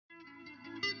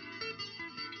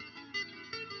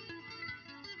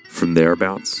From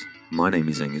thereabouts, my name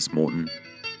is Angus Morton,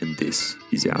 and this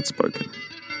is Outspoken.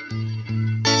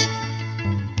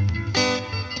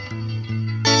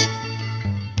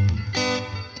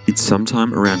 It's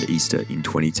sometime around Easter in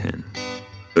 2010.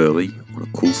 Early, on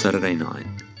a cool Saturday night,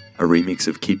 a remix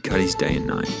of Kid Cudi's Day and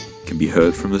Night can be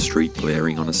heard from the street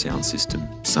blaring on a sound system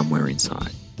somewhere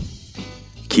inside.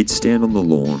 Kids stand on the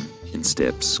lawn and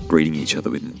steps, greeting each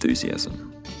other with enthusiasm.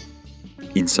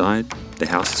 Inside, the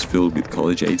house is filled with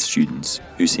college-age students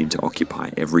who seem to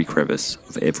occupy every crevice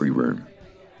of every room,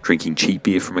 drinking cheap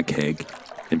beer from a keg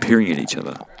and peering at each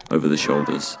other over the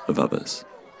shoulders of others.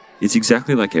 It's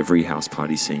exactly like every house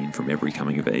party scene from every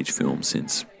coming-of-age film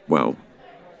since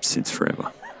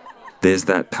forever. There's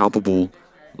that palpable,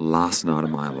 last night of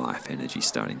my life energy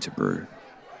starting to brew.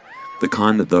 The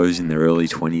kind that those in their early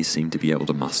 20s seem to be able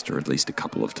to muster at least a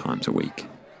couple of times a week.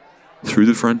 Through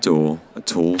the front door, a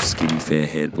tall, skinny,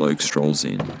 fair-haired bloke strolls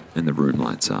in and the room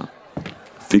lights up.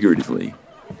 Figuratively,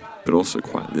 but also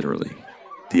quite literally.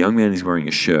 The young man is wearing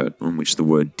a shirt on which the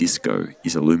word disco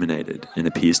is illuminated and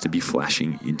appears to be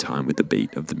flashing in time with the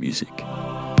beat of the music.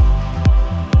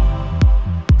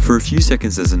 For a few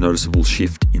seconds there's a noticeable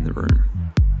shift in the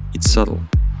room. It's subtle,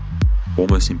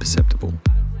 almost imperceptible.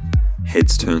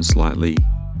 Heads turn slightly,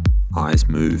 eyes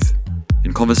move,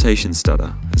 and conversations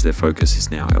stutter as their focus is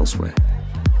now elsewhere.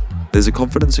 There's a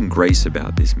confidence and grace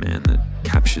about this man that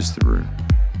captures the room.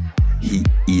 He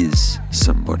is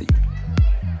somebody.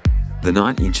 The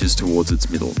night inches towards its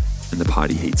middle and the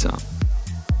party heats up.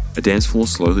 A dance floor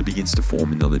slowly begins to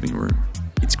form in the living room,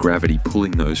 its gravity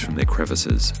pulling those from their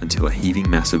crevices until a heaving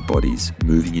mass of bodies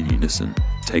moving in unison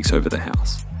takes over the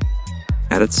house.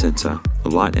 At its centre, a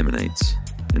light emanates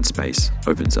and space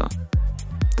opens up.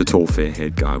 The tall,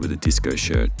 fair-haired guy with a disco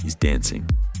shirt is dancing.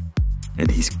 And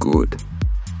he's good.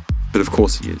 But of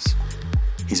course he is.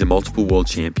 He's a multiple world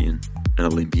champion, an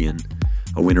Olympian,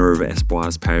 a winner of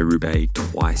Espoir's Paris-Roubaix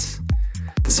twice,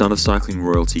 the son of cycling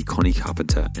royalty Connie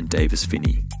Carpenter and Davis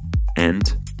Finney,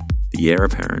 and the heir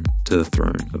apparent to the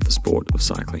throne of the sport of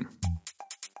cycling.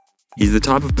 He's the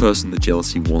type of person that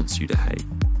jealousy wants you to hate.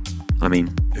 I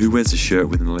mean, who wears a shirt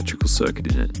with an electrical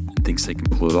circuit in it and thinks they can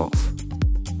pull it off?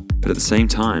 But at the same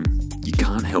time, you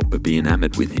can't help but be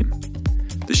enamored with him.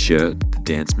 The shirt, the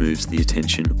dance moves, the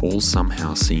attention all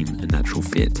somehow seem a natural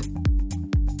fit.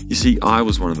 You see, I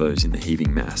was one of those in the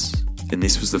heaving mass, and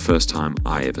this was the first time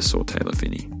I ever saw Taylor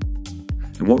Phinney.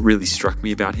 And what really struck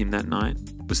me about him that night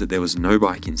was that there was no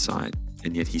bike in sight,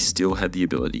 and yet he still had the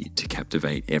ability to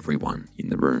captivate everyone in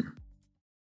the room.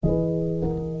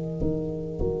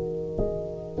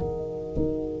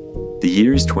 The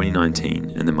year is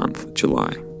 2019 and the month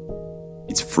July.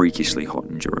 It's freakishly hot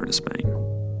in Girona, Spain.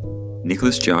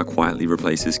 Nicholas Jar quietly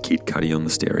replaces Kid Cudi on the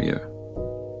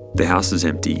stereo. The house is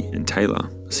empty and Taylor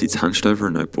sits hunched over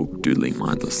a notebook doodling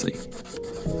mindlessly.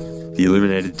 The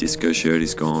illuminated disco shirt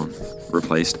is gone,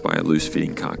 replaced by a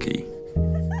loose-fitting car key.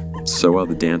 So are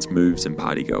the dance moves and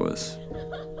partygoers.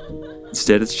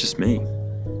 Instead, it's just me,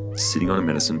 sitting on a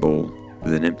medicine ball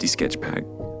with an empty sketch pad,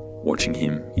 watching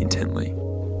him intently.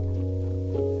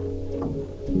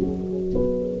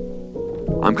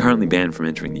 I'm currently banned from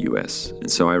entering the US, and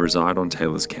so I reside on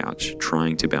Taylor's couch,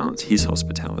 trying to balance his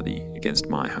hospitality against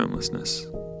my homelessness.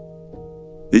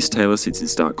 This Taylor sits in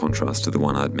stark contrast to the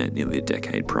one I'd met nearly a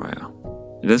decade prior.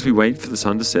 And as we wait for the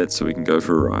sun to set so we can go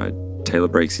for a ride, Taylor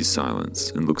breaks his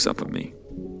silence and looks up at me.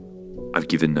 "I've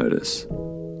given notice,"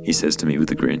 he says to me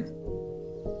with a grin.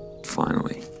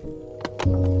 Finally.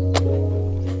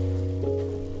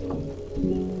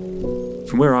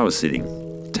 From where I was sitting,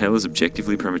 Taylor's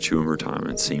objectively premature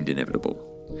retirement seemed inevitable.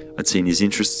 I'd seen his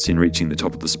interests in reaching the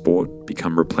top of the sport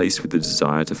become replaced with the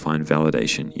desire to find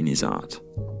validation in his art.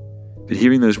 But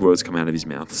hearing those words come out of his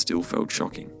mouth still felt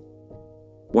shocking.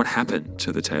 What happened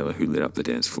to the Taylor who lit up the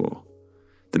dance floor?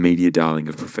 The media darling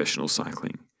of professional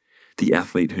cycling. The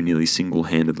athlete who nearly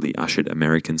single-handedly ushered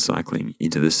American cycling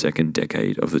into the second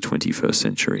decade of the 21st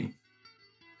century.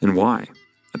 And why,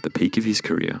 at the peak of his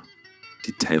career,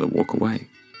 did Taylor walk away?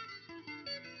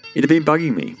 It had been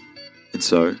bugging me, and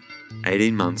so,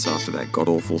 18 months after that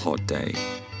god-awful hot day,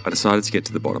 I decided to get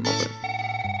to the bottom of it.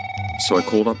 So I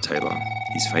called up Taylor,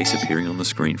 his face appearing on the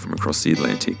screen from across the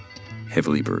Atlantic,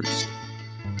 heavily bruised.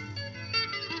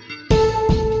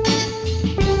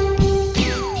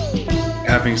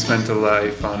 Having spent a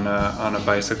life on a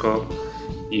bicycle,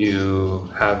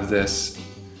 you have this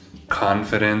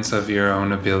confidence of your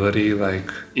own ability,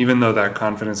 like, even though that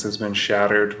confidence has been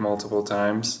shattered multiple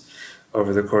times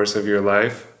over the course of your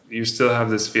life, you still have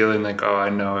this feeling like, oh, I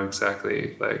know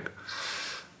exactly like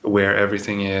where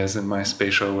everything is and my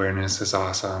spatial awareness is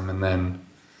awesome. And then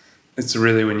it's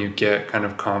really when you get kind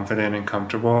of confident and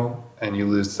comfortable and you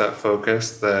lose that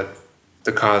focus that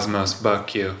the cosmos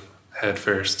buck you head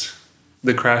first.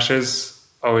 The crashes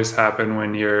always happen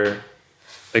when you're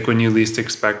like when you least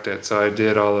expect it. So I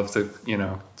did all of the,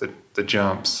 the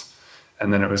jumps,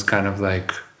 and then it was kind of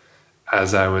like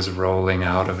as I was rolling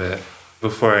out of it,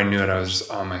 before I knew it, I was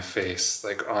just on my face,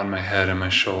 like on my head and my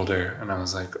shoulder. And I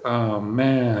was like, oh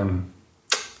man,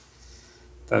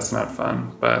 that's not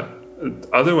fun. But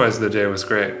otherwise the day was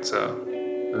great. So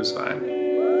it was fine.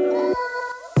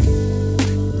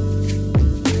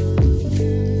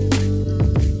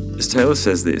 As Taylor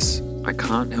says this, I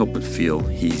can't help but feel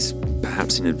he's,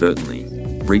 perhaps inadvertently,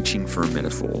 reaching for a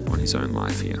metaphor on his own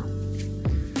life here.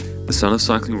 The son of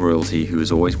cycling royalty who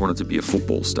has always wanted to be a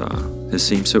football star has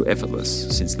seemed so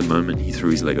effortless since the moment he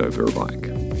threw his leg over a bike.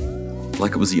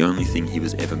 Like it was the only thing he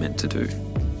was ever meant to do.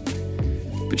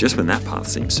 But just when that path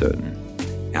seemed certain,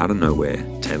 out of nowhere,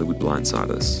 Taylor would blindside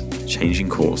us, changing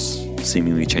course,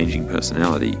 seemingly changing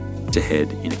personality, to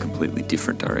head in a completely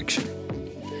different direction.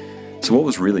 So what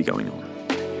was really going on?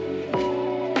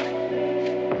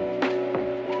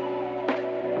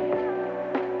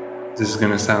 This is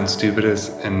gonna sound stupid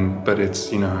but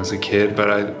it's, as a kid, but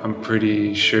I'm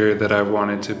pretty sure that I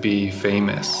wanted to be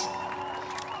famous.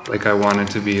 Like I wanted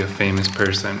to be a famous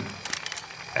person.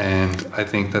 And I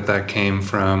think that came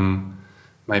from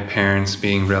my parents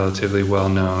being relatively well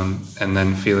known and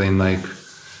then feeling like,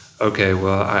 okay,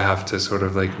 well, I have to sort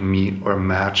of like meet or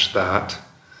match that.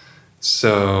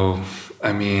 So,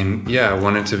 I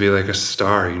wanted to be like a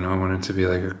star, I wanted to be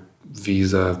like a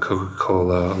Visa,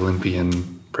 Coca-Cola,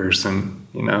 Olympian person,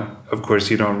 Of course,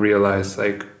 you don't realize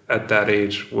like at that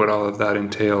age what all of that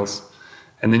entails.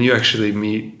 And then you actually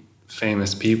meet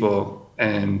famous people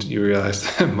and you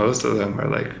realize that most of them are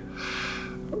like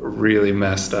really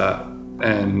messed up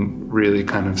and really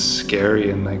kind of scary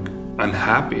and like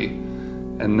unhappy.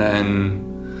 And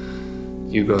then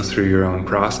you go through your own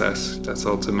process. That's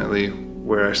ultimately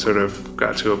where I sort of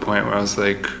got to a point where I was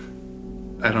like,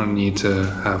 I don't need to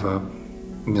have a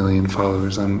million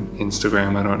followers on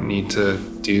Instagram. I don't need to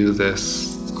do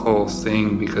this whole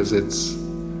thing because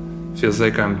feels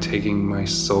like I'm taking my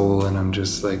soul and I'm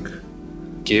just like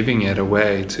giving it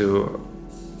away to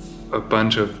a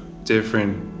bunch of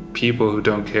different people who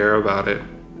don't care about it.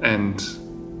 And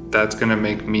that's gonna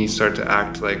make me start to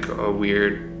act like a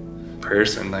weird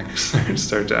person, like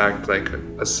start to act like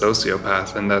a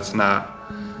sociopath, and that's not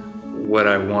what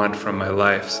I want from my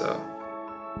life. So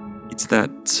it's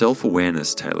that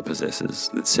self-awareness Taylor possesses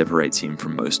that separates him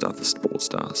from most other sports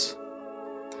stars.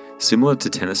 Similar to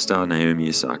tennis star Naomi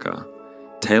Osaka,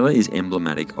 Taylor is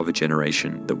emblematic of a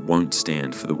generation that won't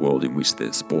stand for the world in which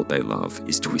the sport they love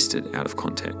is twisted out of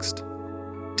context.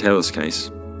 In Taylor's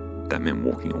case, that meant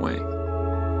walking away.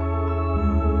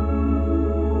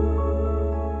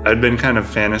 I'd been kind of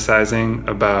fantasizing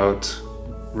about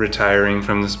retiring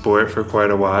from the sport for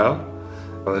quite a while.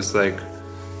 It's like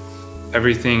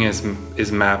everything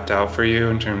is mapped out for you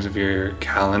in terms of your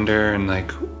calendar, and like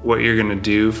what you're gonna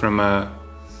do from a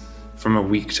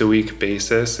week-to-week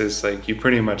basis is like you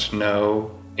pretty much know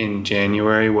in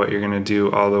January what you're gonna do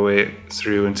all the way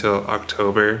through until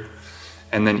October.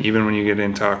 And then even when you get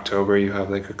into October, you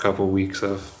have like a couple weeks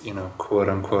of, quote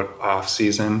unquote off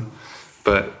season,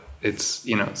 but it's,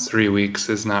 3 weeks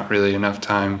is not really enough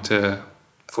time to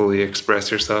fully express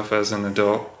yourself as an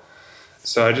adult.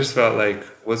 So I just felt like,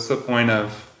 what's the point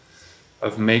of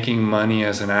making money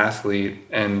as an athlete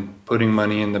and putting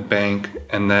money in the bank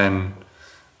and then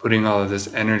putting all of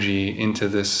this energy into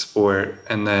this sport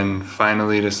and then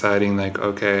finally deciding like,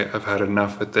 okay, I've had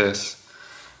enough with this.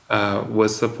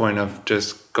 What's the point of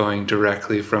just going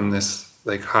directly from this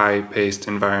like high-paced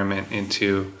environment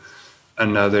into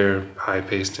another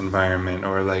high-paced environment,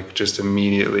 or like just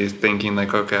immediately thinking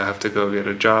like, okay, I have to go get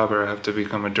a job, or I have to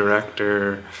become a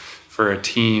director for a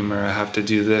team, or I have to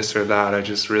do this or that. I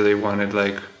just really wanted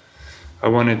I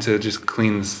wanted to just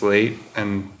clean the slate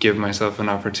and give myself an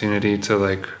opportunity to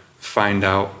like find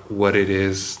out what it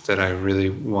is that I really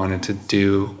wanted to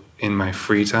do in my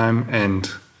free time. And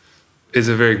it's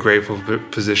a very grateful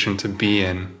position to be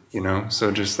in,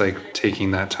 so just like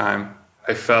taking that time.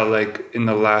 I felt like in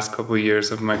the last couple of years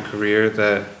of my career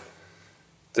that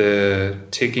the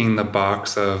ticking the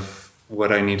box of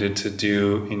what I needed to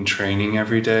do in training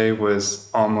every day was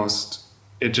almost,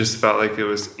 it just felt like it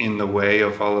was in the way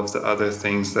of all of the other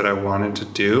things that I wanted to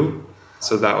do.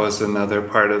 So that was another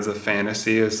part of the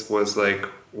fantasy was like,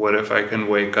 what if I can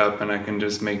wake up and I can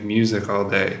just make music all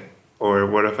day? Or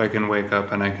what if I can wake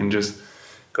up and I can just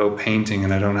go painting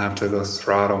and I don't have to go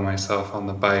throttle myself on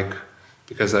the bike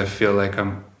because I feel like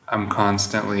I'm I'm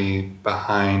constantly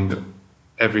behind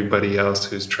everybody else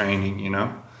who's training, you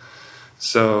know?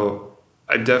 So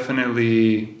I'm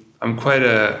quite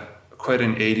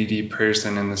an ADD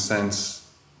person in the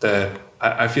sense that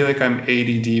I feel like I'm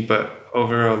ADD, but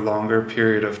over a longer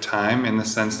period of time, in the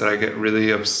sense that I get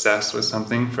really obsessed with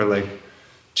something for like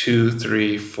 2,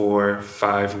 3, 4,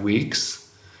 5 weeks,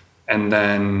 and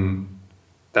then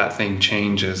that thing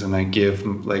changes and I give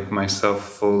like myself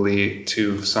fully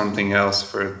to something else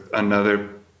for another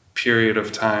period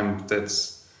of time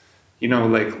that's, you know,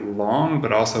 like long,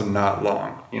 but also not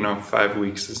long. You know, 5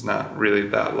 weeks is not really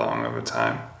that long of a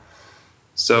time.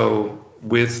 So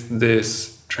with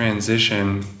this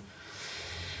transition,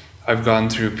 I've gone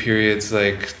through periods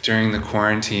like during the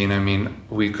quarantine. I mean,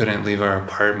 we couldn't leave our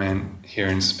apartment here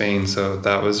in Spain. So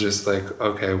that was just like,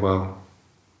 okay, well,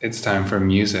 it's time for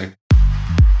music.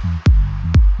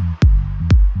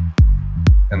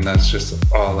 And that's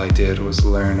just all I did was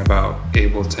learn about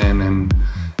Ableton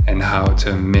and how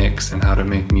to mix and how to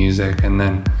make music. And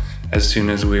then as soon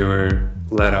as we were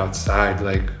let outside,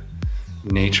 like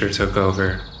nature took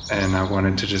over and I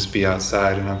wanted to just be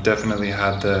outside. And I've definitely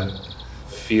had the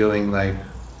feeling like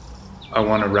I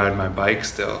want to ride my bike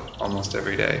still almost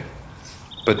every day.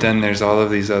 But then there's all of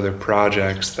these other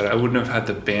projects that I wouldn't have had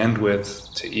the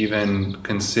bandwidth to even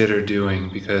consider doing,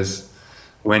 because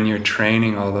when you're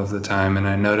training all of the time, and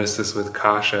I noticed this with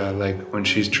Kasha, like when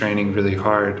she's training really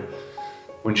hard,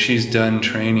 when she's done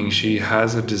training, she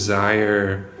has a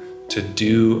desire to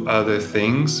do other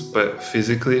things, but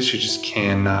physically she just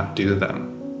cannot do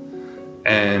them.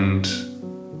 And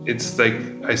it's like,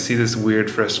 I see this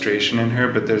weird frustration in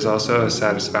her, but there's also a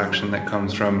satisfaction that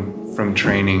comes from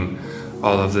training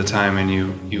all of the time, and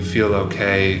you feel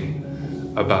okay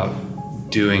about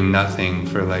doing nothing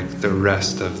for like the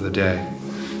rest of the day.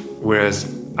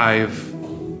 Whereas I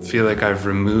feel like I've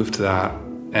removed that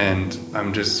and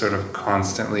I'm just sort of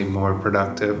constantly more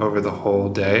productive over the whole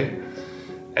day.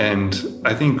 And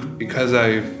I think because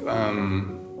I've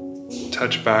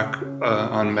touched back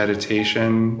on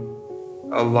meditation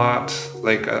a lot,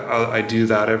 like I do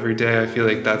that every day. I feel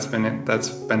like that's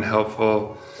been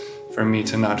helpful for me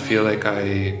to not feel like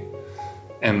I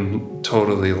am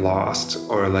totally lost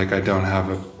or like I don't have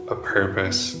a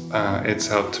purpose. It's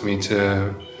helped me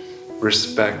to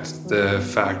respect the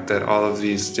fact that all of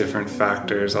these different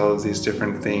factors, all of these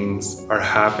different things are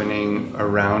happening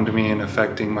around me and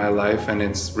affecting my life, and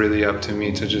it's really up to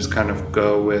me to just kind of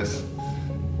go with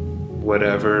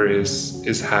whatever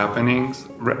is happening.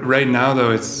 Right now though,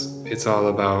 it's all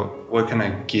about what can I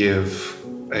give.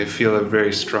 I feel a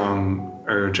very strong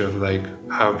urge of like,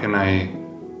 how can I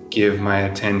give my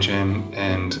attention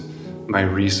and my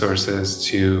resources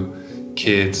to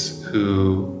kids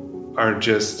who are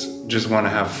just want to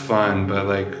have fun, but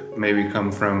like maybe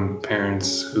come from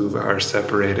parents who are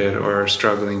separated or are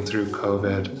struggling through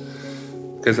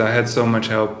COVID. Because I had so much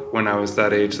help when I was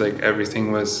that age, like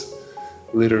everything was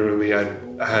literally, I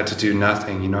had to do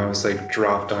nothing, you know, I was like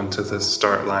dropped onto the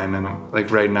start line. And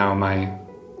like right now,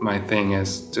 my thing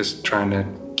is just trying to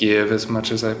give as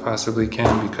much as I possibly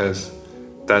can, because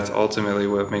that's ultimately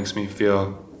what makes me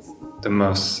feel the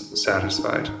most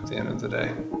satisfied at the end of the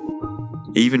day.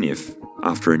 Even if,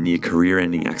 after a near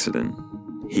career-ending accident,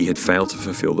 he had failed to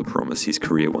fulfill the promise his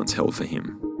career once held for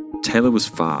him, Taylor was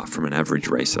far from an average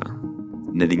racer,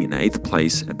 netting an 8th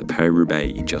place at the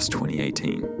Paris-Roubaix in just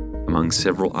 2018, among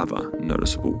several other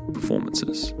noticeable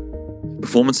performances.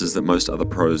 Performances that most other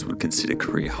pros would consider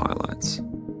career highlights.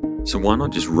 So why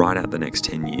not just ride out the next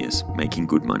 10 years making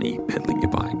good money pedaling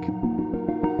your bike?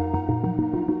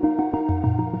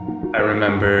 I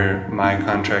remember my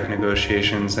contract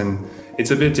negotiations, and it's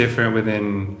a bit different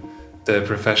within the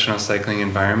professional cycling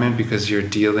environment because you're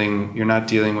not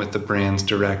dealing with the brands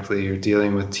directly. You're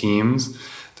dealing with teams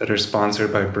that are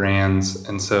sponsored by brands,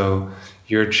 and so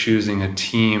you're choosing a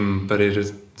team, but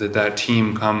that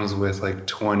team comes with like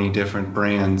 20 different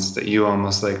brands that you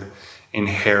almost like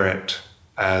inherit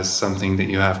as something that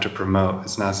you have to promote.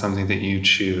 It's not something that you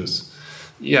choose.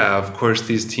 Yeah, of course,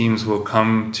 these teams will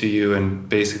come to you and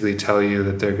basically tell you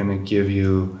that they're going to give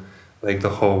you like the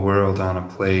whole world on a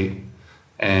plate,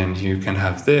 and you can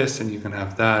have this and you can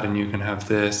have that and you can have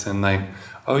this, and like,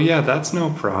 oh yeah, that's no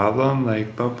problem,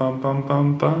 like bum bum bum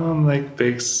bum bum, like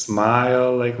big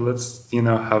smile, like let's, you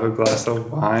know, have a glass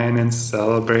of wine and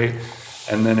celebrate.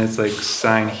 And then it's like,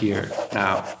 sign here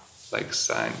now, like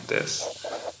sign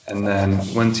this. And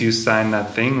then once you sign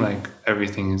that thing, like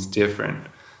everything is different.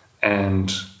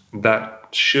 And that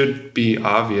should be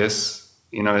obvious,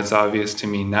 you know, it's obvious to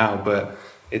me now, but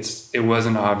it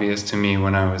wasn't obvious to me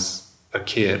when I was a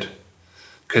kid.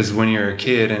 Because when you're a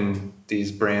kid and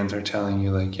these brands are telling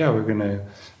you like, yeah, we're going to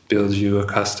build you a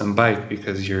custom bike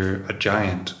because you're a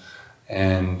giant,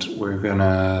 and we're going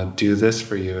to do this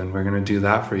for you, and we're going to do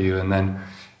that for you. And then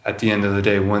at the end of the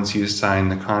day, once you sign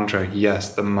the contract,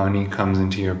 yes, the money comes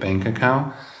into your bank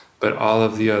account, but all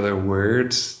of the other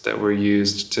words that were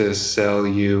used to sell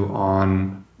you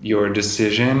on your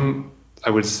decision, I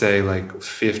would say like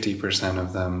 50%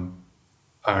 of them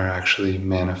are actually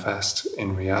manifest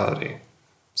in reality.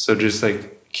 So just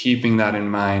like keeping that in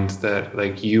mind, that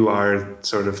like you are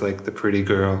sort of like the pretty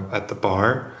girl at the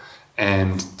bar,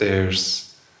 and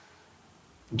there's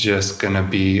just gonna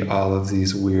be all of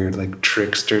these weird like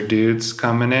trickster dudes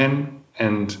coming in.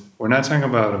 And we're not talking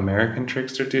about American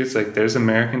trickster dudes. Like there's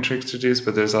American trickster dudes,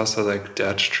 but there's also like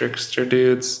Dutch trickster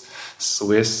dudes,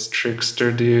 Swiss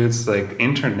trickster dudes, like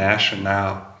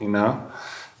international, you know?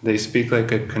 They speak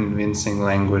like a convincing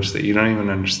language that you don't even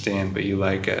understand, but you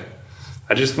like it.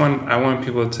 I want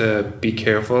people to be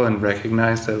careful and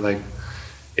recognize that like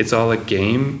it's all a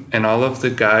game, and all of the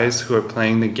guys who are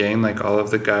playing the game, like all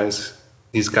of the guys,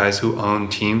 these guys who own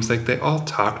teams, like they all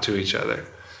talk to each other.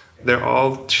 They're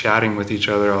all chatting with each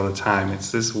other all the time.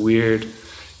 It's this weird,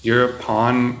 you're a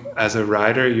pawn as a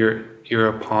rider, you're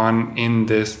a pawn in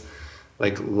this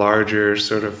like larger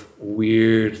sort of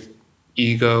weird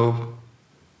ego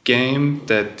game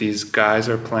that these guys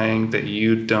are playing that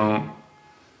you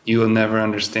will never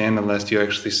understand unless you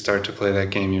actually start to play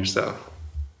that game yourself.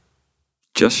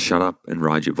 Just shut up and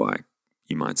ride your bike,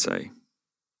 you might say.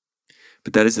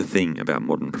 But that is the thing about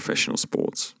modern professional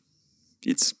sports.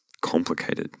 It's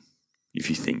complicated if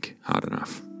you think hard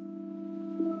enough.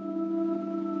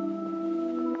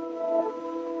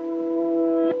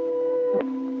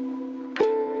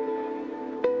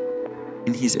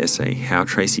 In his essay, How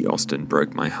Tracy Austin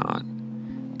Broke My Heart,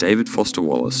 David Foster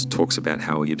Wallace talks about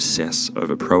how we obsess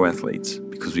over pro athletes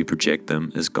because we project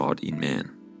them as God in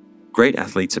man. Great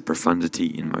athletes are profundity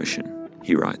in motion,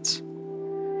 he writes.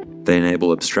 They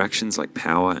enable abstractions like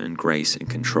power and grace and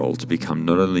control to become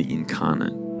not only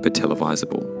incarnate, but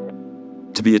televisable.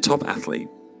 To be a top athlete,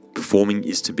 performing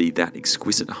is to be that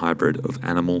exquisite hybrid of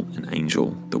animal and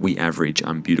angel that we average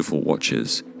unbeautiful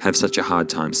watchers have such a hard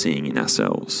time seeing in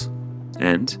ourselves.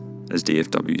 And, as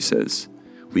DFW says,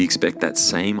 we expect that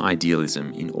same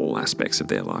idealism in all aspects of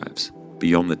their lives,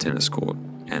 beyond the tennis court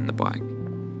and the bike.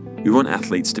 We want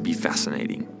athletes to be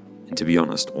fascinating, and to be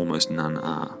honest, almost none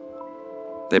are.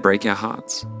 They break our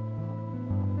hearts.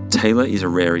 Taylor is a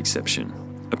rare exception,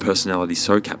 a personality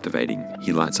so captivating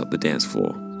he lights up the dance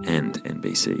floor and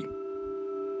NBC.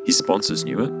 His sponsors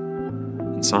knew it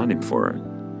and signed him for it,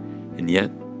 and yet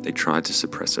they tried to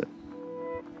suppress it.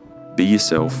 Be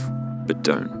yourself, but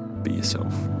don't be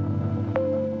yourself.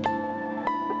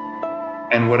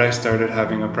 And what I started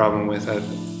having a problem with at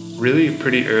really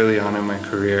pretty early on in my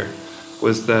career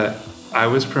was that I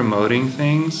was promoting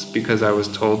things because I was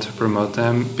told to promote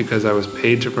them, because I was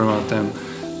paid to promote them,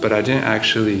 but I didn't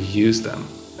actually use them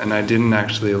and I didn't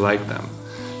actually like them.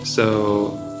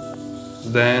 So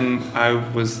then I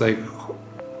was like,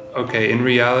 okay, in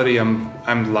reality,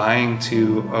 I'm lying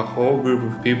to a whole group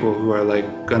of people who are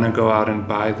like gonna go out and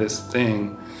buy this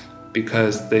thing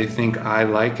because they think I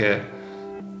like it,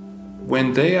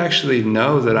 when they actually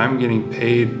know that I'm getting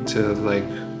paid to like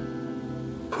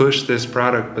push this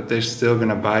product, but they're still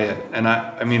gonna buy it. And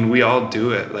I mean, we all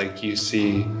do it. Like you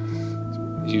see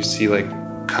like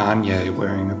Kanye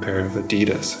wearing a pair of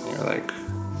Adidas, and you're like,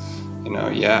 you know,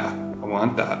 yeah, I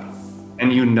want that.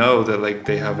 And you know that like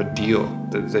they have a deal,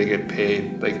 that they get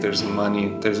paid, like there's money,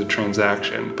 there's a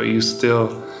transaction, but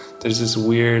there's this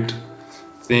weird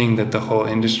thing that the whole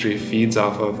industry feeds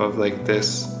off of like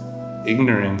this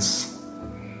ignorance.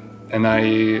 And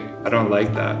I don't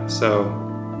like that. So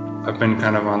I've been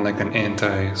kind of on like an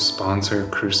anti-sponsor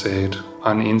crusade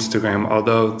on Instagram,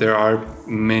 although there are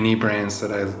many brands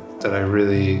that I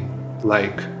really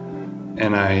like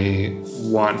and I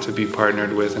want to be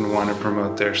partnered with and want to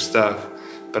promote their stuff.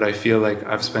 But I feel like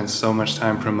I've spent so much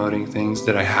time promoting things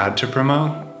that I had to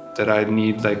promote that I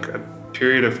need like a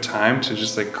period of time to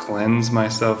just like cleanse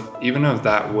myself even of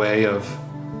that way of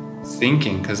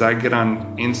thinking. Because I get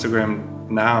on Instagram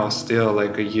now still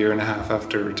like a year and a half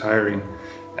after retiring,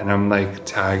 and I'm like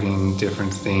tagging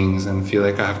different things and feel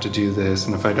like I have to do this,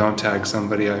 and if I don't tag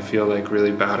somebody I feel like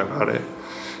really bad about it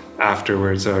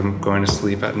afterwards. I'm going to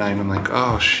sleep at night and I'm like,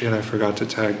 oh shit, I forgot to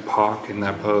tag Pac in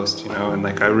that post, you know, and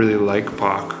like I really like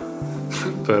Pac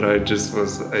but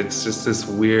it's just this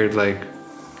weird like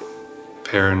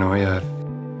paranoia,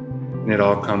 and it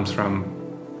all comes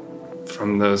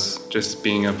from those just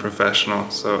being a professional.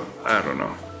 So I don't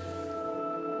know.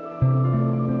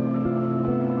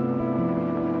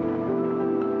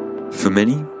 For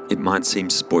many, it might seem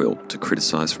spoilt to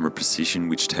criticise from a position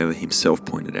which Taylor himself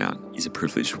pointed out is a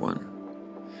privileged one.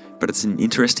 But it's an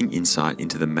interesting insight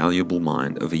into the malleable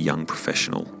mind of a young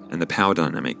professional and the power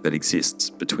dynamic that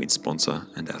exists between sponsor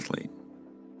and athlete.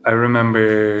 I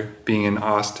remember being in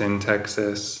Austin,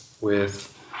 Texas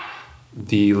with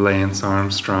the Lance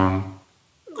Armstrong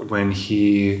when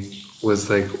he was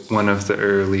like one of the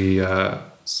early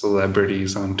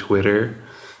celebrities on Twitter.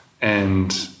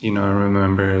 And, you know, I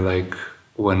remember like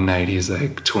one night he's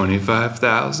like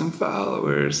 25,000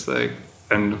 followers, like,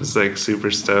 and was like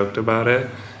super stoked about it.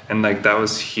 And like, that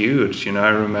was huge. You know, I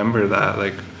remember that,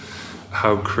 like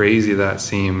how crazy that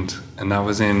seemed. And that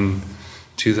was in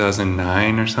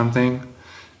 2009 or something.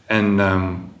 And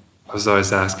I was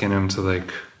always asking him to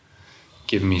like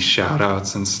give me shout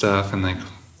outs and stuff. And like,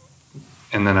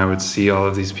 and then I would see all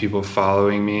of these people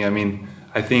following me. I mean,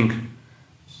 I think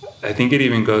it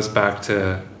even goes back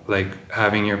to like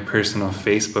having your personal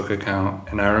Facebook account.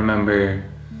 And I remember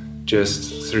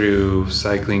just through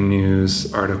cycling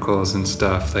news articles and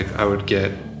stuff, like I would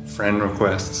get friend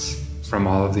requests from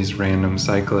all of these random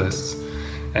cyclists.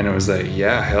 And it was like,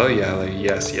 yeah, hell yeah, like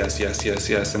yes.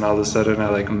 And all of a sudden I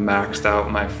like maxed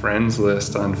out my friends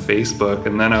list on Facebook.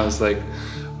 And then I was like,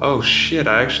 oh shit,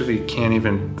 I actually can't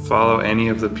even follow any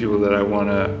of the people that I want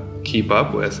to keep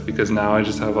up with, because now I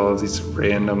just have all of these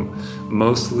random,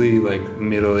 mostly like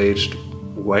middle-aged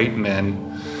white men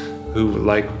who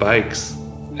like bikes.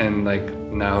 And like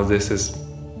now this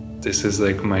is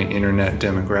like my internet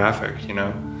demographic, you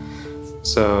know?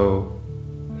 So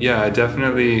yeah, I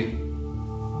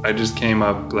just came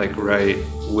up like right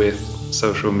with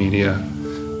social media,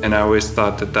 and I always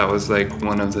thought that that was like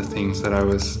one of the things that I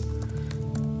was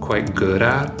quite good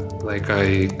at. Like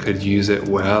I could use it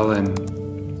well, and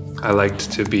I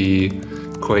liked to be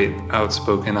quite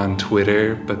outspoken on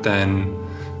Twitter. But then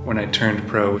when I turned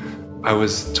pro, I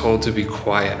was told to be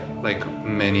quiet like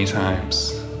many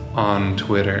times on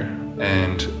Twitter.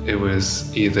 And it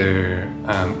was either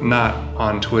not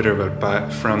on Twitter,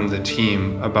 but from the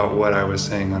team about what I was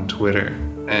saying on Twitter.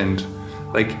 And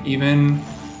like even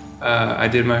I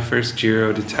did my first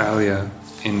Giro d'Italia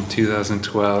in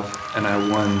 2012, and I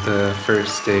won the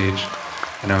first stage,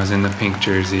 and I was in the pink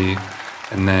jersey.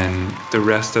 And then the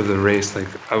rest of the race, like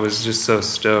I was just so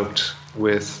stoked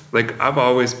with, like I've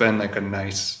always been like a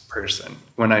nice person.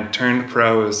 When I turned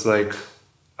pro, it was like,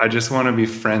 I just want to be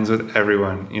friends with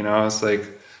everyone, you know? It's like,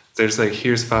 there's like,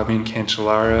 here's Fabian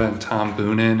Cancellara and Tom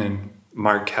Boonen and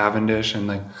Mark Cavendish and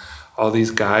like all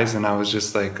these guys. And I was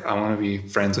just like, I want to be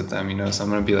friends with them, you know? So I'm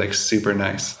going to be like super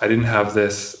nice. I didn't have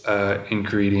this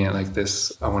ingredient like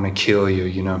this, I want to kill you,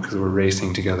 you know, because we're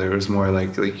racing together. It was more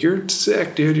like, you're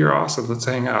sick, dude, you're awesome, let's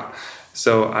hang out.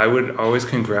 So I would always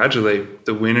congratulate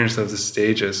the winners of the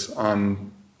stages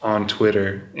on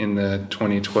Twitter in the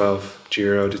 2012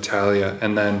 Giro d'Italia.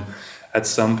 And then at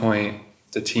some point,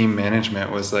 the team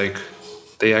management was like,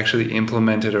 they actually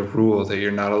implemented a rule that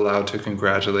you're not allowed to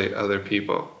congratulate other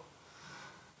people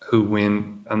who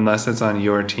win unless it's on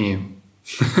your team.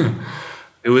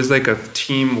 It was like a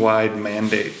team-wide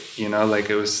mandate, you know, like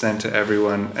it was sent to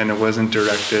everyone, and it wasn't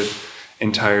directed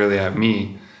entirely at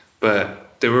me.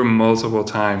 But there were multiple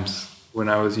times when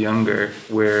I was younger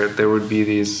where there would be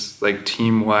these like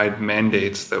team-wide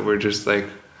mandates that were just like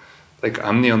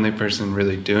I'm the only person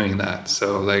really doing that.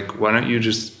 So like, why don't you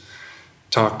just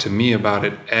talk to me about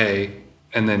it, A,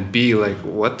 and then B, like,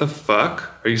 what the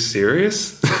fuck? Are you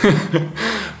serious?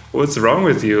 What's wrong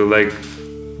with you? Like,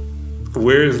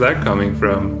 where is that coming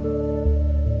from?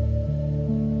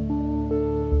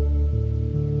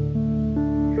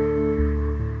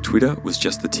 Twitter was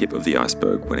just the tip of the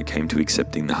iceberg when it came to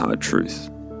accepting the hard truth.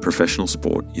 Professional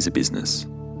sport is a business.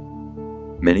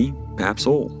 Many, perhaps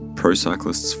all, pro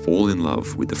cyclists fall in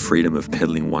love with the freedom of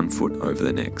pedaling one foot over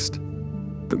the next.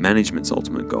 But management's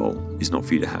ultimate goal is not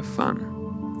for you to have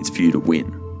fun. It's for you to win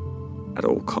at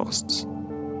all costs.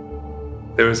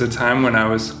 There was a time when I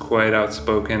was quite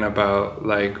outspoken about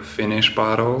like finish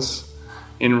bottles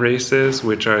in races,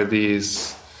 which are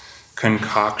these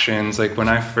concoctions. Like when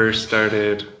I first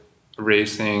started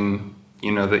racing,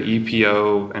 you know, the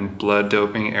EPO and blood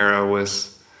doping era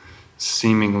was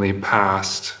seemingly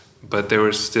past, but there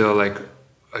was still like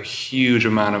a huge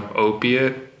amount of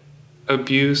opiate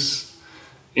abuse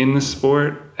in the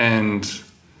sport. And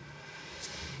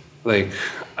like,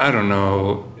 I don't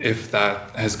know if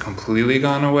that has completely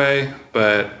gone away,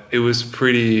 but it was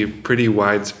pretty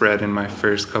widespread in my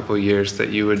first couple years that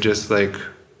you would just like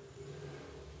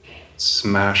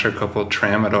smash a couple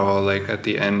tramadol like at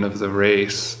the end of the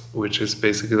race, which is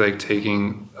basically like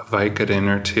taking a Vicodin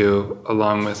or two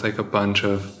along with like a bunch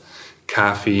of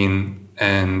caffeine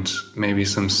and maybe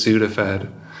some Sudafed.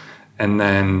 And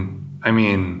then, I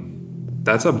mean,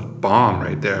 that's a bomb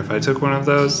right there. If I took one of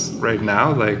those right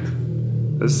now, like,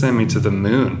 that'd send me to the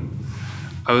moon.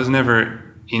 I was never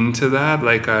into that.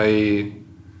 Like,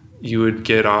 you would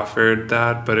get offered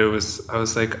that, but I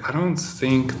was like, I don't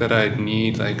think that I'd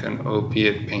need like an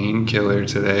opiate painkiller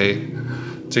today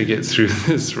to get through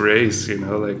this race,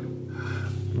 like,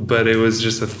 but it was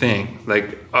just a thing,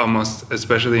 like almost,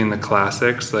 especially in the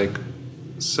classics, like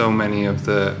so many of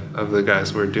the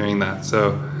guys were doing that.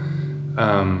 So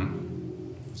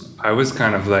I was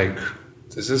kind of like,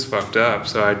 this is fucked up.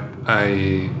 So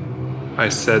I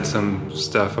said some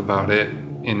stuff about it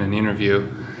in an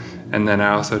interview. And then I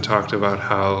also talked about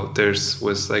how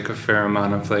was like a fair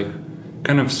amount of like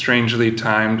kind of strangely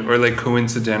timed or like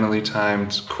coincidentally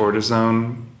timed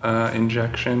cortisone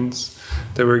injections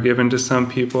that were given to some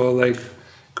people like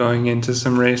going into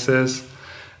some races.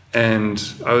 And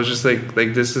I was just like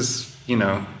this is, you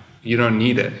don't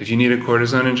need it. If you need a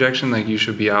cortisone injection, like you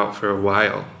should be out for a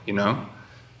while,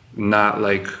 not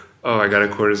like, oh, I got a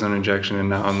cortisone injection and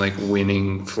now I'm like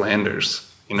winning Flanders,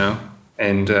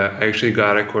 And I actually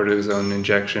got a cortisone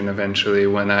injection eventually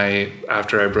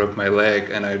after I broke my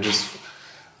leg, and I just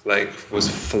like was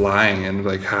flying and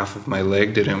like half of my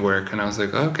leg didn't work. And I was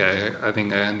like, okay, I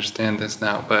think I understand this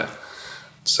now. But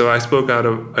so I spoke out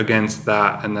against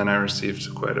that, and then I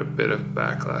received quite a bit of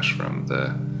backlash from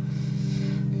the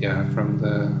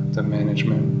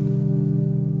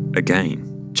management.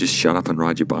 Again, just shut up and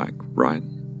ride your bike, right?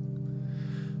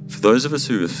 For those of us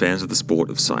who are fans of the sport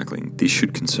of cycling, this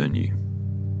should concern you.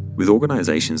 With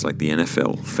organisations like the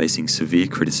NFL facing severe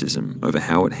criticism over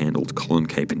how it handled Colin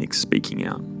Kaepernick speaking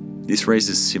out, this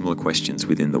raises similar questions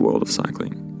within the world of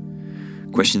cycling.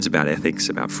 Questions about ethics,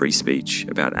 about free speech,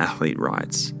 about athlete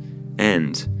rights,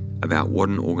 and about what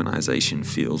an organisation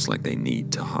feels like they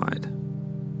need to hide.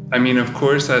 I mean, of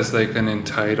course, as like an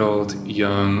entitled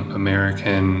young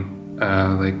American,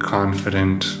 like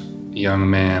confident young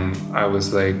man, I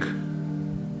was like,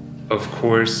 of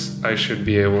course I should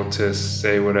be able to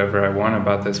say whatever I want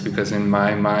about this, because in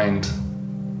my mind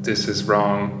this is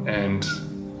wrong, and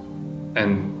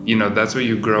that's what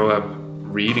you grow up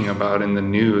reading about in the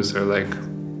news, or like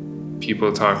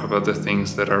people talk about the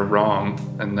things that are wrong,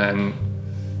 and then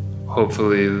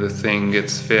hopefully the thing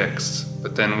gets fixed.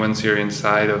 But then once you're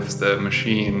inside of the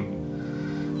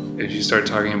machine, if you start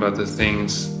talking about the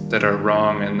things that are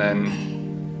wrong, and then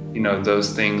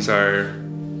those things are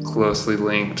closely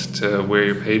linked to where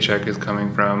your paycheck is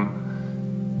coming from,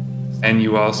 and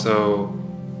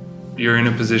you're in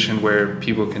a position where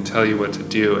people can tell you what to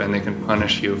do and they can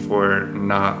punish you for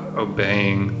not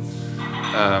obeying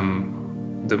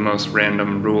the most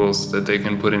random rules that they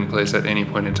can put in place at any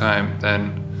point in time,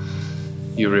 then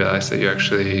you realize that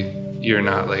you're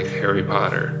not like Harry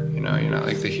Potter, you're not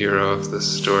like the hero of the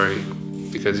story,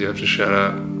 because you have to shut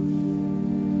up.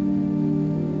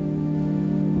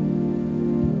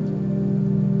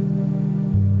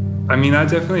 I mean, I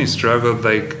definitely struggled,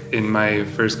 like, in my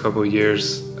first couple of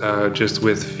years, just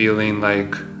with feeling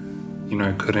like,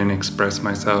 I couldn't express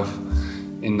myself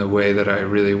in the way that I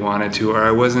really wanted to, or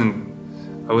I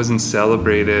wasn't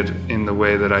celebrated in the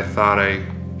way that I thought I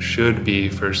should be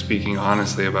for speaking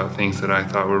honestly about things that I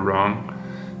thought were wrong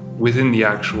within the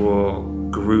actual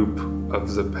group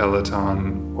of the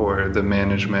peloton or the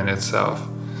management itself.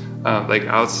 Like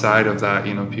outside of that,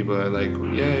 people are like,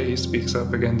 yeah, he speaks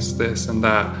up against this and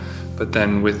that. But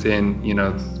then within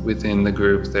the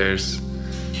group, there's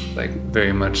like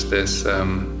very much this,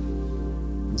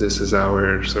 this is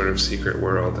our sort of secret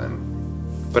world.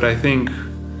 But I think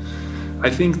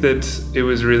that it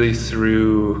was really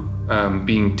through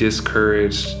being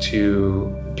discouraged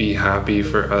to be happy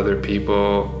for other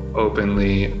people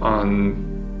openly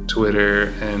on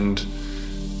Twitter, and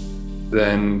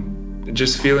then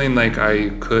just feeling like I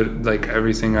could, like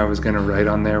everything I was going to write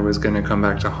on there was going to come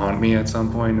back to haunt me at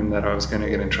some point, and that I was going to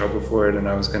get in trouble for it, and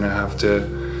I was going to have to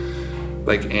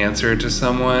like answer to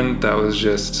someone. That was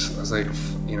just, I was like,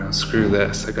 screw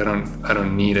this. Like, I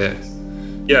don't need it.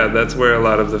 Yeah, that's where a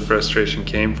lot of the frustration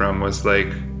came from, was like,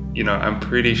 I'm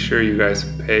pretty sure you guys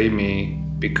pay me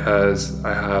because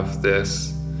I have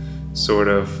this sort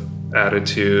of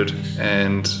attitude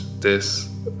and this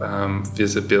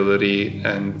visibility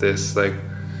and this like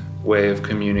way of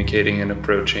communicating and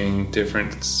approaching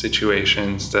different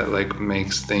situations that like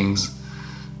makes things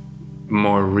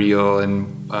more real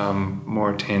and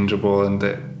more tangible, and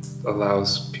that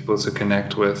allows people to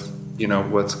connect with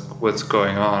what's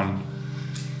going on.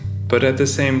 But at the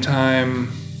same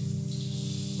time,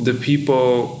 the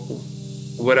people,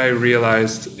 what I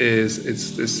realized is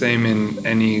it's the same in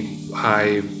any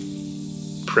high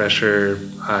pressure,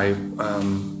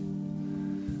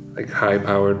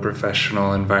 high-powered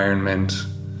professional environment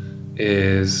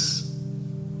is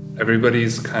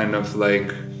everybody's kind of like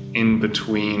in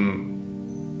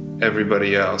between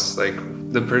everybody else. Like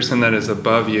the person that is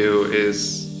above you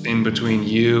is in between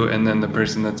you and then the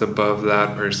person that's above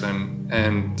that person,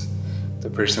 and the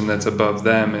person that's above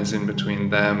them is in between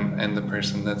them and the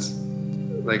person that's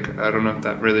like, I don't know if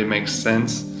that really makes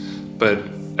sense, but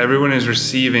everyone is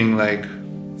receiving like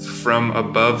from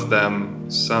above them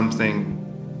something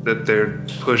that they're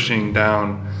pushing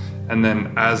down. And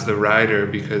then as the rider,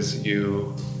 because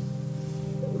you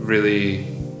really,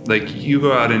 like, you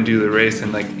go out and do the race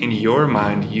and like in your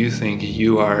mind you think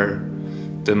you are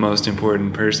the most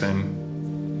important person.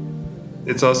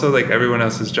 It's also like everyone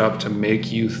else's job to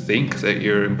make you think that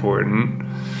you're important,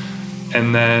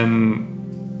 and then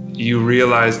you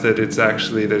realize that it's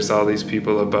actually, there's all these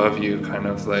people above you kind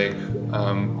of like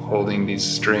holding these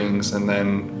strings, and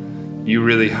then you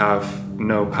really have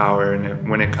no power. And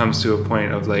when it comes to a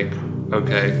point of like,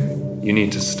 okay, you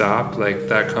need to stop, like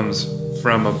that comes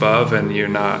from above, and you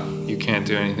can't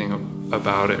do anything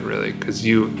about it really, because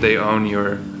they own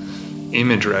your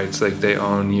image rights, like they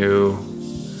own you.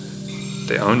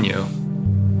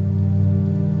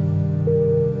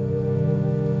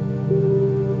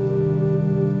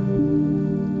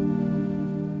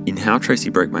 In How Tracy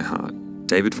Broke My Heart,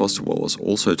 David Foster Wallace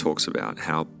also talks about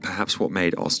how perhaps what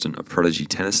made Austin a prodigy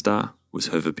tennis star was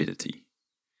her vapidity.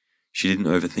 She didn't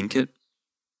overthink it.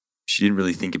 She didn't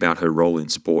really think about her role in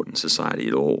sport and society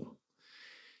at all.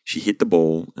 She hit the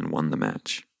ball and won the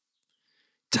match.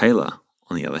 Taylor,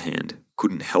 on the other hand,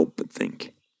 couldn't help but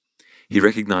think. He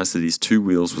recognised that his two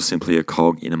wheels were simply a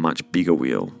cog in a much bigger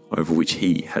wheel over which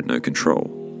he had no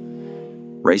control.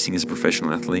 Racing as a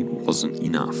professional athlete wasn't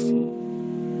enough.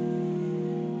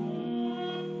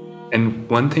 And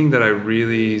one thing that I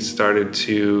really started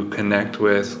to connect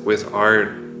with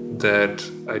art that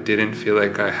I didn't feel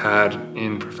like I had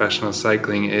in professional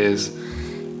cycling is,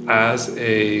 as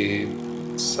a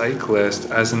cyclist,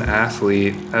 as an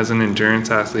athlete, as an endurance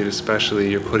athlete especially,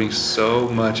 you're putting so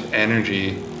much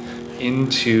energy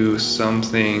into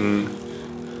something,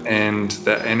 and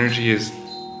that energy is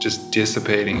just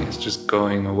dissipating, it's just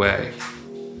going away.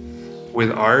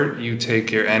 With art, you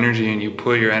take your energy and you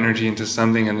put your energy into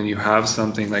something, and then you have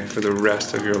something like for the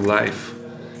rest of your life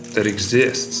that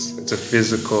exists. It's a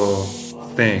physical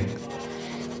thing.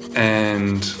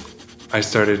 And I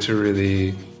started to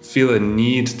really feel a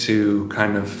need to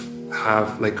kind of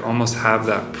have, like, almost have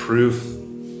that proof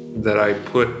that I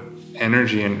put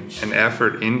energy and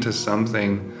effort into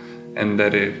something, and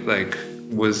that it like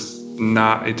was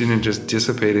not, it didn't just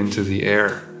dissipate into the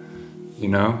air, you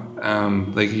know?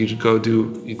 Like you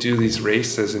do these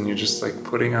races and you're just like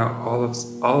putting out all of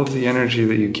the energy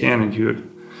that you can, and you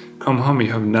come home,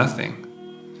 you have nothing.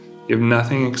 You have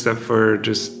nothing except for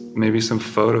just maybe some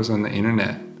photos on the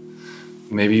internet.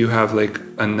 Maybe you have like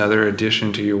another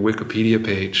addition to your Wikipedia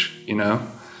page, you know?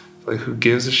 Like, who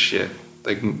gives a shit?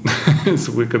 Like, it's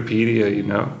Wikipedia, you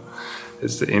know?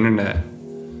 It's the internet.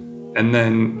 And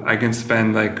then I can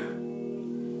spend like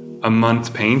a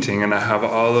month painting, and I have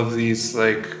all of these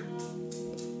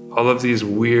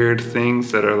weird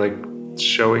things that are like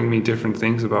showing me different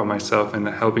things about myself and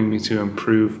helping me to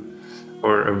improve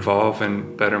or evolve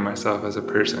and better myself as a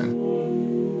person.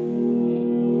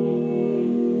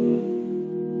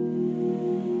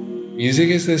 Music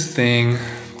is this thing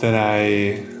that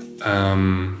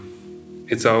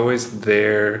it's always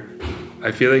there.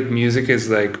 I feel like music is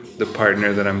like the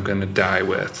partner that I'm gonna die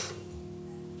with.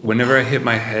 Whenever I hit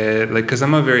my head, like, cause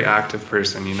I'm a very active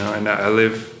person, you know, and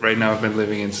right now I've been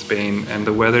living in Spain, and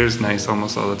the weather is nice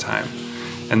almost all the time.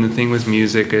 And the thing with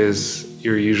music is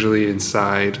you're usually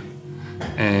inside,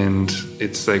 and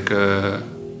it's like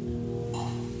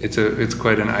it's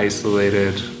quite an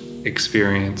isolated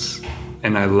experience,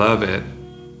 and I love it,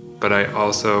 but I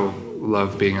also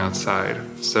love being outside.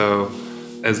 So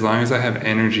as long as I have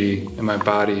energy in my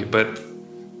body, but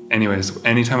anyways,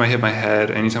 anytime I hit my head,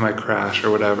 anytime I crash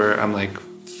or whatever, I'm like,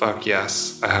 fuck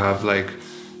yes. I have like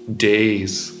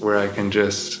days where I can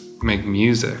just make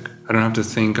music. I don't have to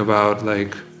think about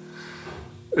like,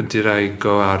 did I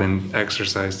go out and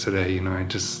exercise today? You know, I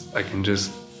can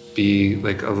just be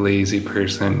like a lazy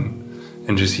person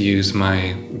and just use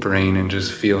my brain and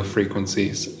just feel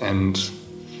frequencies and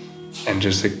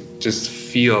just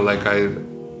feel like I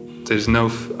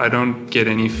don't get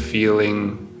any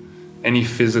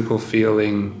physical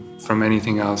feeling from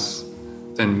anything else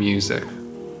than music.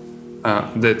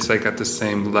 That's like at the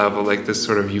same level, like this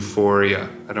sort of euphoria.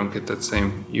 I don't get that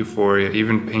same euphoria,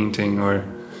 even painting or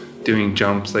doing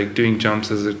jumps. Like doing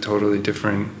jumps is a totally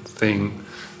different thing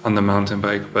on the mountain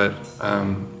bike, but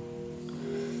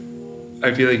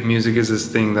I feel like music is this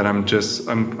thing that I'm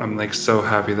like so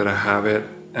happy that I have it,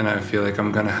 and I feel like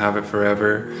I'm gonna have it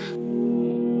forever.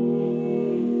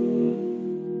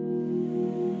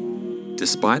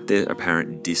 Despite their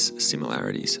apparent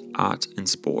dissimilarities, art and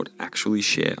sport actually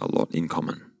share a lot in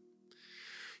common.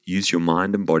 Use your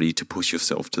mind and body to push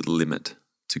yourself to the limit,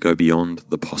 to go beyond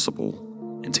the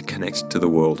possible, and to connect to the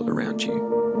world around you.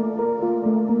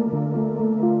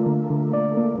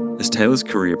 As Taylor's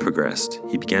career progressed,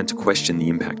 he began to question the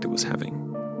impact it was having.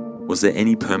 Was there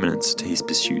any permanence to his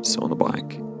pursuits on the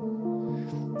bike?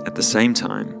 At the same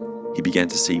time, he began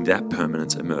to see that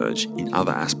permanence emerge in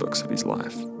other aspects of his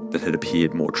life that had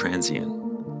appeared more transient,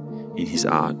 in his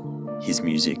art, his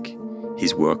music,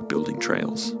 his work building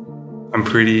trails. I'm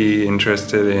pretty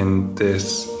interested in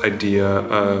this idea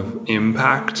of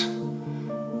impact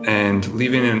and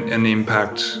leaving an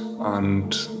impact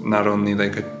on not only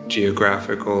like a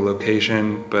geographical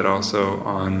location, but also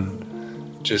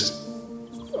on just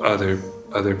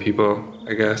other people,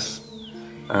 I guess.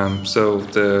 So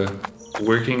the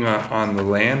working on the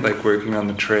land, like working on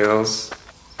the trails,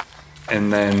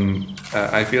 and then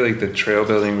I feel like the trail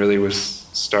building really was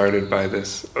started by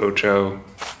this Ocho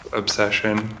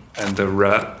obsession and the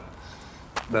rut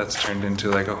that's turned into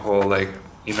like a whole, like,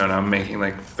 you know, now I'm making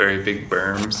like very big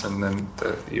berms, and then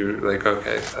you're like,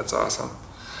 okay, that's awesome.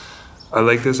 I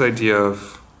like this idea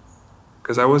of,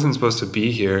 because I wasn't supposed to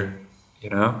be here, you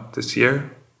know, this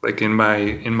year. Like in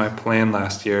my plan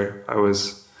last year,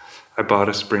 I bought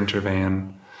a Sprinter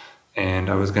van, and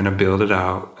I was gonna build it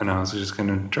out, and I was just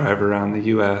gonna drive around the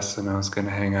US, and I was gonna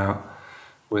hang out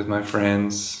with my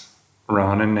friends,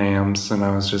 Ron and Nams, and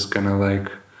I was just gonna like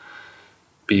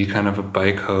be kind of a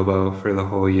bike hobo for the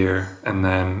whole year. And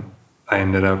then I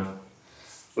ended up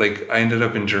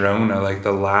in Girona, like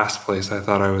the last place I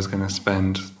thought I was gonna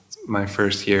spend my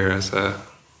first year as a,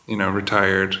 you know,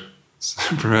 retired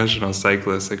professional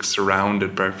cyclist, like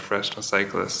surrounded by professional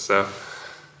cyclists. So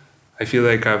I feel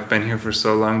like I've been here for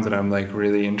so long that I'm like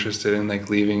really interested in like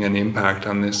leaving an impact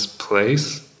on this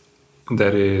place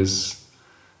that is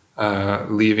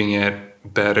leaving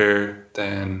it better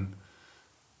than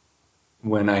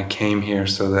when I came here,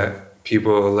 so that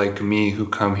people like me who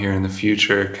come here in the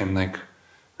future can like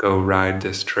go ride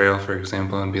this trail, for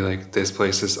example, and be like, this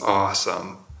place is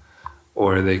awesome.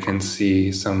 Or they can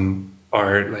see some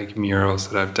art, like murals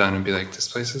that I've done, and be like, this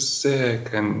place is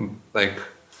sick, and like,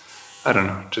 I don't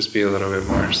know, just be a little bit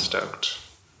more stoked.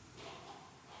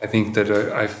 I think that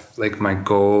I like my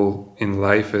goal in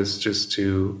life is just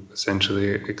to essentially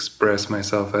express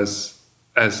myself as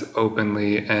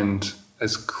openly and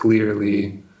as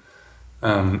clearly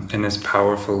and as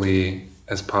powerfully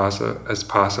as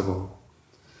possible.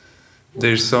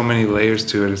 There's so many layers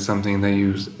to it. It's something that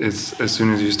as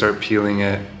soon as you start peeling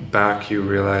it back, you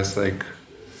realize like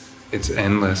it's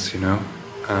endless, you know?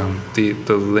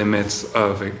 The limits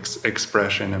of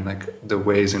expression and like the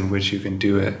ways in which you can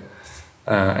do it.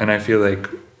 And I feel like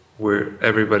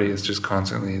everybody is just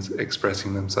constantly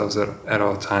expressing themselves at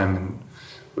all time, and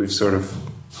we've sort of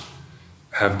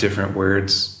have different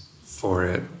words for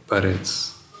it, but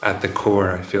it's at the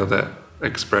core. I feel that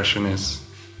expression is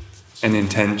and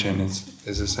intention is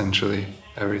essentially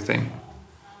everything.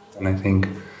 And I think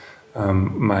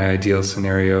my ideal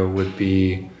scenario would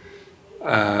be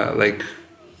like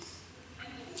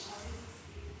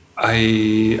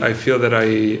I feel that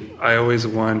I always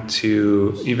want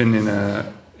to, even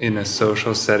in a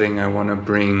social setting, I want to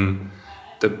bring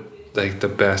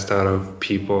the best out of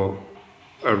people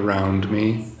around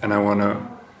me, and I want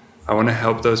to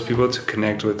help those people to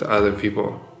connect with other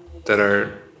people that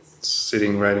are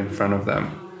sitting right in front of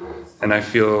them. And I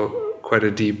feel quite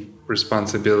a deep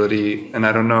responsibility, and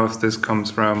I don't know if this comes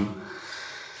from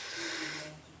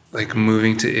like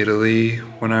moving to Italy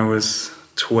when I was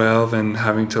 12 and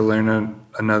having to learn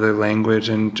another language,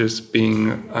 and just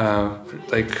being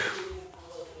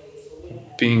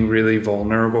being really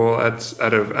vulnerable at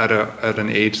an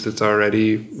age that's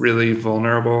already really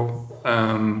vulnerable.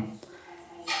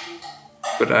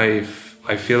 But I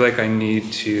feel like I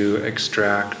need to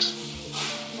extract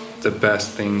the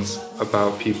best things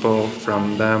about people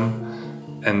from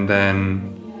them, and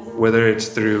then whether it's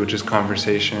through just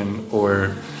conversation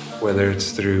or whether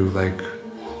it's through like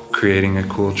creating a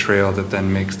cool trail that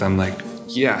then makes them like,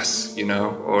 yes, you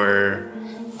know, or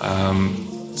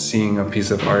seeing a piece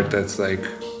of art that's like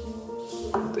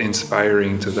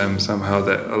inspiring to them somehow,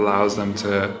 that allows them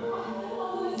to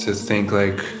think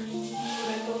like,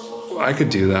 well, I could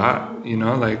do that, you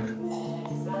know, like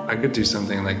I could do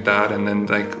something like that, and then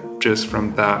like just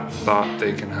from that thought,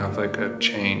 they can have like a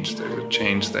change. There's a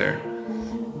change there.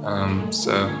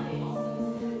 So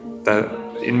that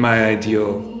in my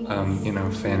ideal,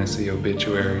 fantasy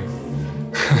obituary,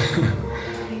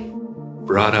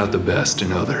 brought out the best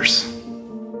in others.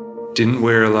 Didn't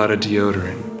wear a lot of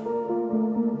deodorant.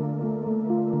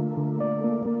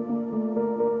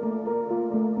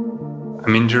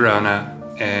 I'm in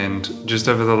Girona, and just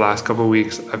over the last couple of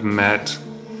weeks, I've met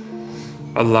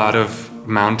a lot of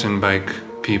mountain bike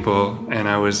people, and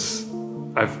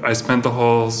I spent the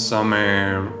whole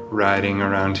summer riding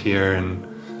around here, and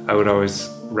I would always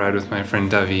ride with my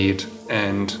friend David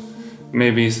and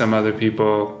maybe some other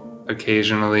people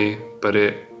occasionally, but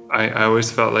I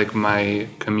always felt like my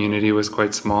community was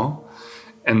quite small.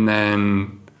 And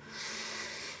then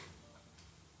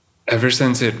ever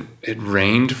since it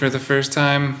rained for the first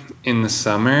time in the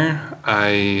summer,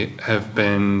 I have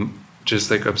been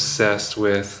just like obsessed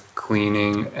with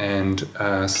cleaning and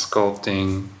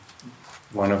sculpting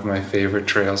one of my favorite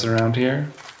trails around here.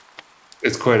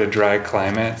 It's quite a dry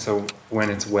climate, so when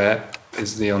it's wet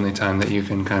is the only time that you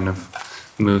can kind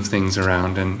of move things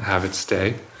around and have it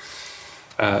stay.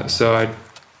 So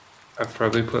I've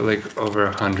probably put like over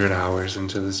 100 hours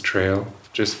into this trail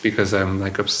just because I'm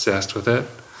like obsessed with it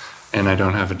and I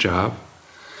don't have a job.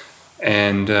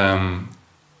 And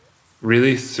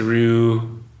really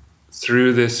through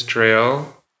this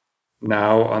trail,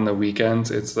 now on the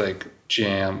weekends, it's like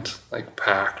jammed, like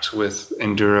packed with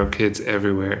enduro kids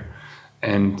everywhere.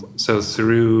 And so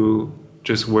through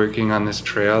just working on this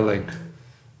trail, like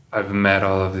I've met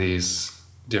all of these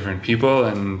different people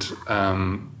and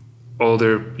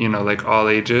older, like all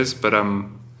ages, but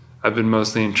I've been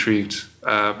mostly intrigued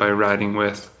by riding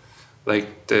with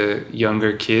like the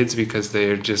younger kids because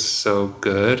they're just so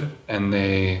good and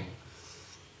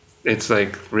it's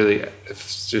like really,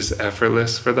 it's just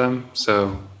effortless for them.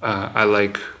 So I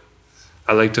like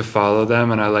to follow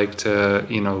them and I like to,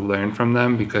 learn from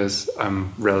them because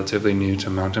I'm relatively new to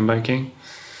mountain biking.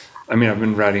 I mean, I've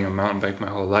been riding a mountain bike my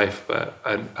whole life, but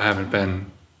I haven't been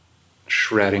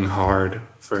shredding hard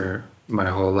for my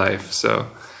whole life. So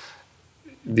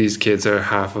these kids are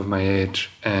half of my age,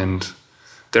 and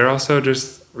they're also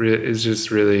it's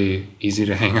just really easy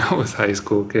to hang out with high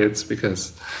school kids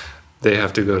because they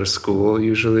have to go to school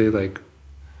usually like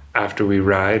after we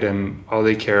ride, and all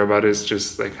they care about is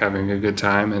just like having a good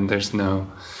time, and there's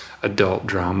no adult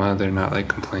drama. They're not like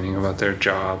complaining about their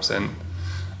jobs, and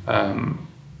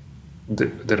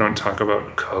they don't talk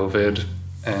about COVID,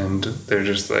 and they're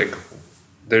just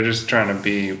trying to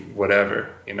be whatever,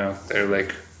 they're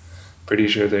like pretty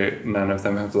sure none of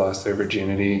them have lost their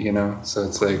virginity, so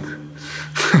it's like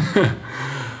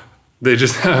they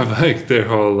just have like their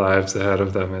whole lives ahead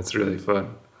of them. It's really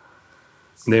fun.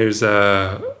 There's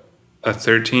a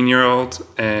 13-year-old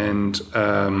and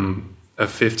a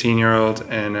 15-year-old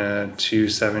and two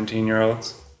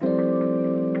 17-year-olds.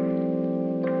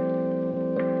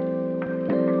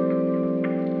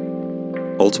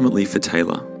 Ultimately, for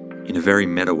Taylor, in a very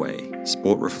meta way,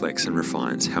 sport reflects and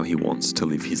refines how he wants to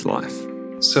live his life.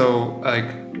 So,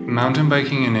 like, mountain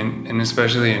biking and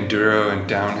especially enduro and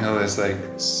downhill is like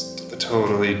a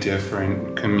totally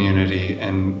different community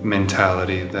and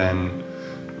mentality than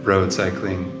road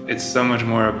cycling. It's so much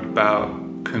more about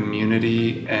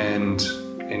community and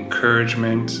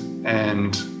encouragement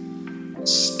and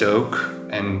stoke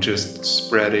and just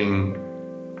spreading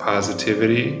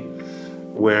positivity.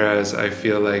 Whereas I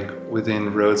feel like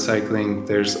within road cycling,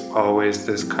 there's always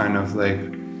this kind of like,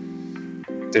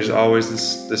 there's always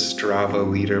this Strava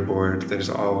leaderboard. There's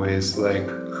always like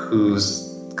who's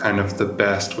kind of the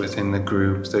best within the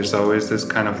group. There's always this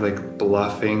kind of like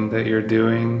bluffing that you're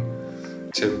doing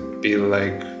to be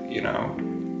like,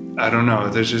 I don't know.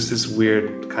 There's just this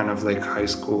weird kind of like high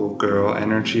school girl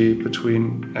energy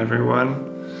between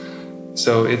everyone.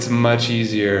 So it's much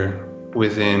easier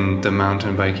within the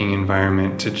mountain biking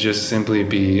environment to just simply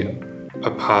be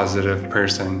a positive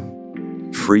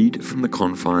person. Freed from the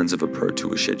confines of a Pro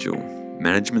Tour schedule,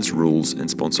 management's rules and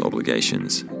sponsor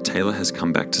obligations, Taylor has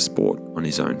come back to sport on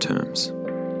his own terms.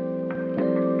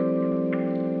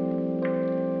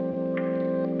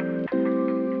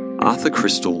 Arthur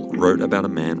Crystal wrote about a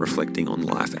man reflecting on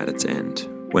life at its end,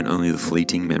 when only the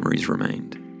fleeting memories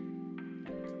remained.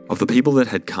 Of the people that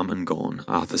had come and gone,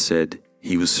 Arthur said,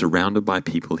 he was surrounded by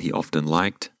people he often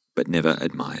liked, but never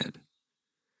admired.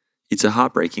 It's a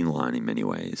heartbreaking line in many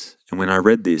ways, and when I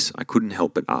read this, I couldn't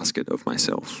help but ask it of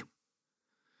myself.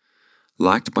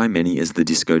 Liked by many as the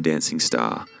disco dancing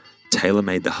star, Taylor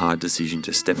made the hard decision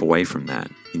to step away from that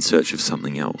in search of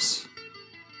something else.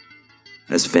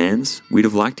 As fans, we'd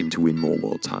have liked him to win more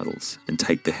world titles and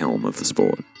take the helm of the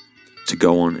sport. to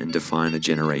go on and define a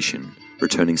generation,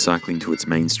 returning cycling to its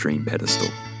mainstream pedestal.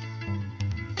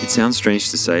 It sounds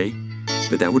strange to say,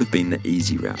 but that would have been the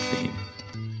easy route for him.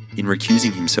 In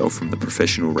recusing himself from the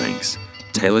professional ranks,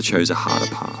 Taylor chose a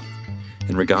harder path,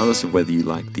 and regardless of whether you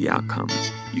liked the outcome,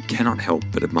 you cannot help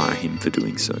but admire him for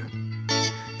doing so.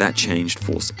 That change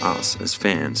forced us as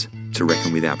fans to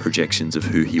reckon with our projections of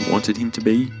who he wanted him to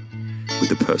be with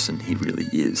the person he really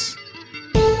is.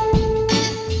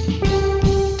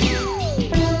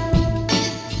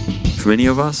 For many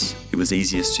of us, it was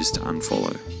easiest just to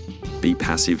unfollow, be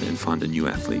passive and find a new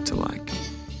athlete to like.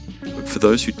 But for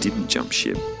those who didn't jump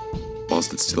ship,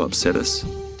 whilst it still upset us,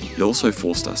 it also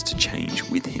forced us to change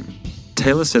with him.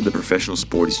 Taylor said that professional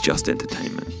sport is just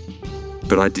entertainment,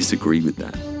 but I disagree with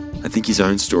that. I think his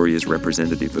own story is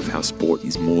representative of how sport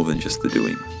is more than just the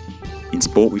doing. In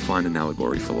sport, we find an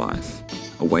allegory for life,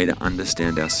 a way to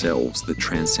understand ourselves that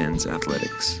transcends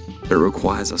athletics, but it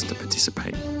requires us to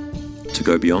participate, to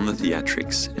go beyond the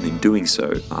theatrics, and in doing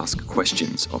so, ask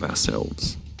questions of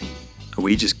ourselves. Are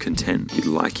we just content with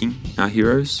liking our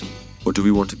heroes, or do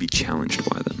we want to be challenged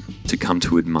by them, to come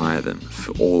to admire them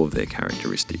for all of their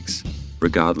characteristics,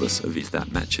 regardless of if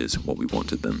that matches what we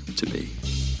wanted them to be?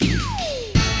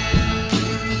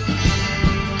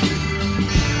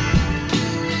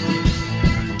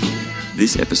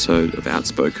 This episode of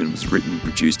Outspoken was written,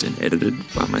 produced and edited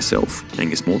by myself,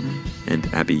 Angus Morton, and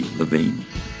Abby Levine.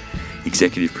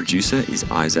 Executive producer is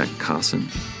Isaac Carson.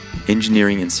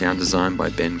 Engineering and sound design by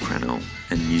Ben Cranell,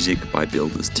 and music by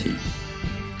Builders T.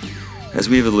 As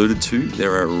we have alluded to,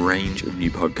 there are a range of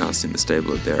new podcasts in the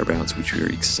stable of Thereabouts which we are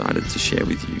excited to share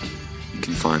with you. You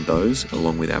can find those,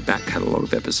 along with our back catalogue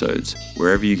of episodes,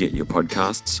 wherever you get your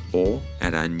podcasts or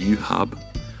at our new hub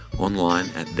online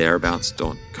at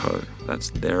thereabouts.co. That's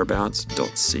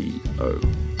thereabouts.co.